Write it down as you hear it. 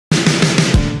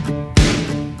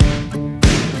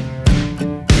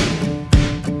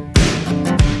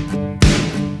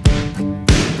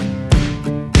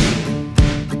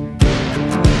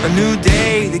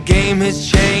game has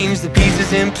changed, the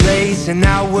pieces in place, and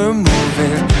now we're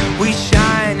moving. We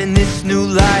shine in this new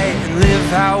light and live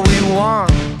how we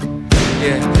want.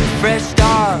 Yeah, fresh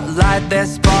start, light that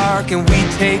spark, and we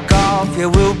take off, yeah,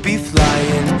 we'll be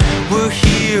flying. We're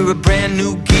here, a brand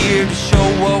new gear to show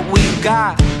what we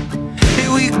got.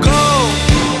 Here we go,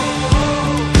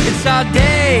 it's our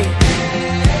day.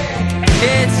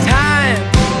 It's time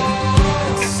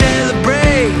to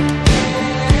celebrate.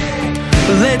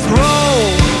 Let's roll,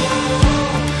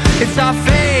 it's our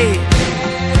fate.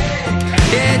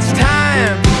 It's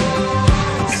time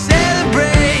to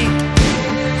celebrate.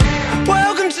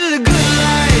 Welcome to the good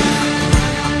life.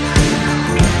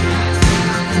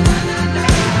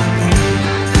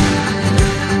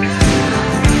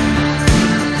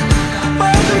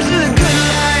 Welcome to the good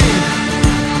life.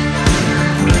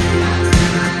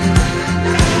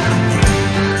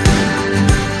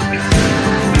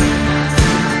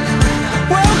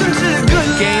 Welcome to the good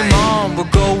life. Game on, we're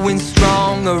going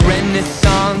strong. A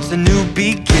renaissance, a new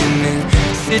beginning.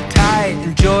 Sit tight,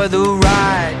 enjoy the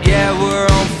ride. Yeah, we're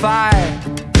on fire.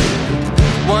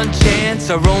 One chance,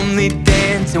 our only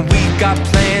dance, and we got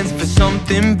plans for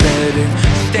something better.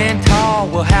 Stand tall,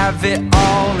 we'll have it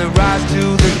all, and rise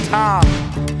to the top.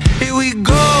 Here we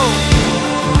go,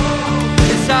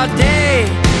 it's our day.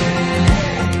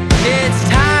 It's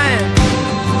time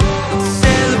to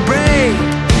celebrate.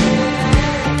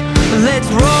 Let's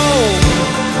roll,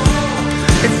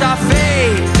 it's our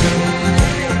fate.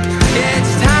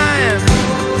 It's time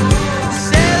to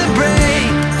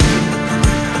celebrate.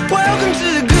 Welcome to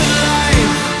the good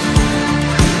life.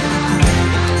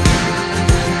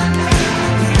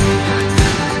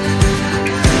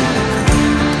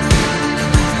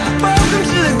 Welcome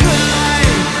to the good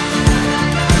life.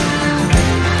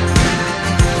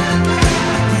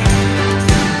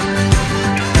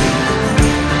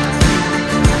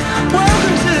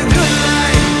 Welcome to the good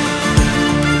life.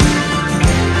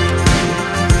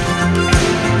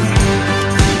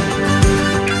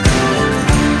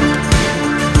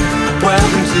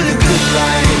 Welcome to the good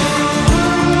life.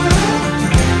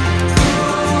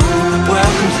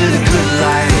 Welcome to the good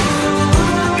life.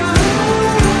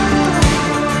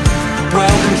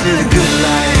 Welcome to the good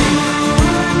life.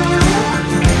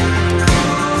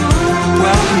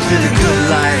 Welcome to the good life.